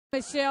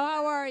Michelle,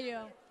 how are you?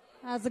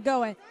 How's it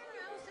going?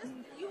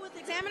 You with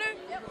Examiner?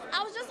 Yep.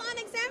 I was just on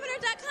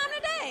examiner.com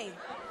today.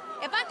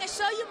 If I could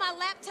show you my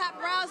laptop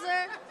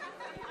browser,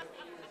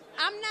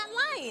 I'm not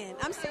lying.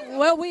 I'm serious.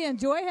 Well, we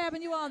enjoy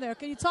having you on there.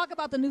 Can you talk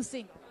about the new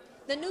single?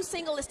 The new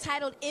single is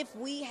titled If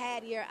We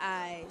Had Your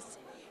Eyes.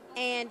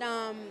 And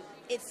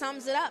it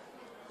sums it up.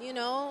 You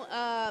know,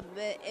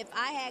 if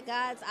I had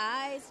God's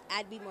eyes,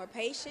 I'd be more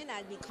patient.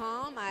 I'd be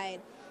calm.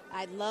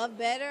 I'd love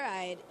better.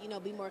 I'd,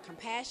 be more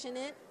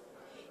compassionate.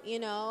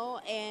 And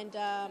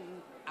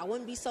I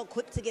wouldn't be so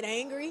quick to get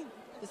angry.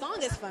 The song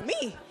is for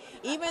me.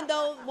 Even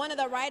though one of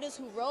the writers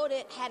who wrote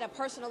it had a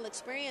personal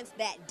experience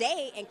that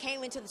day and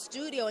came into the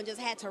studio and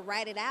just had to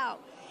write it out.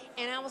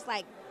 And I was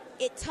like,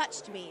 it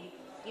touched me,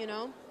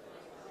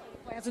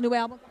 That's a new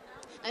album?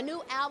 A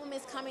new album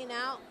is coming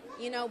out.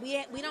 We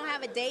don't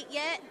have a date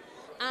yet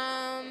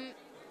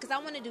because I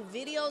want to do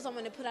videos. I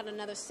want to put out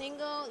another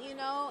single,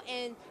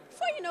 and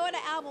before you know it,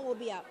 the album will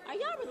be out. Are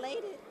y'all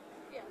related?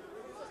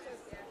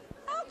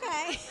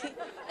 Okay.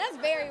 That's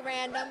very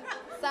random.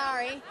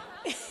 Sorry.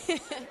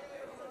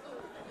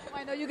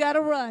 I know you got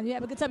to run. You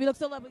have a good time. You look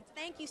so lovely.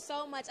 Thank you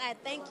so much. I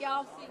thank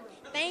y'all.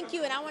 Thank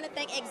you. And I want to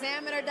thank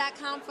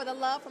Examiner.com for the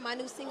love for my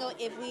new single,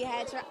 If We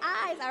Had Your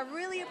Eyes. I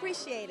really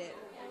appreciate it.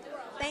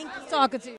 Thank you. Talking to you.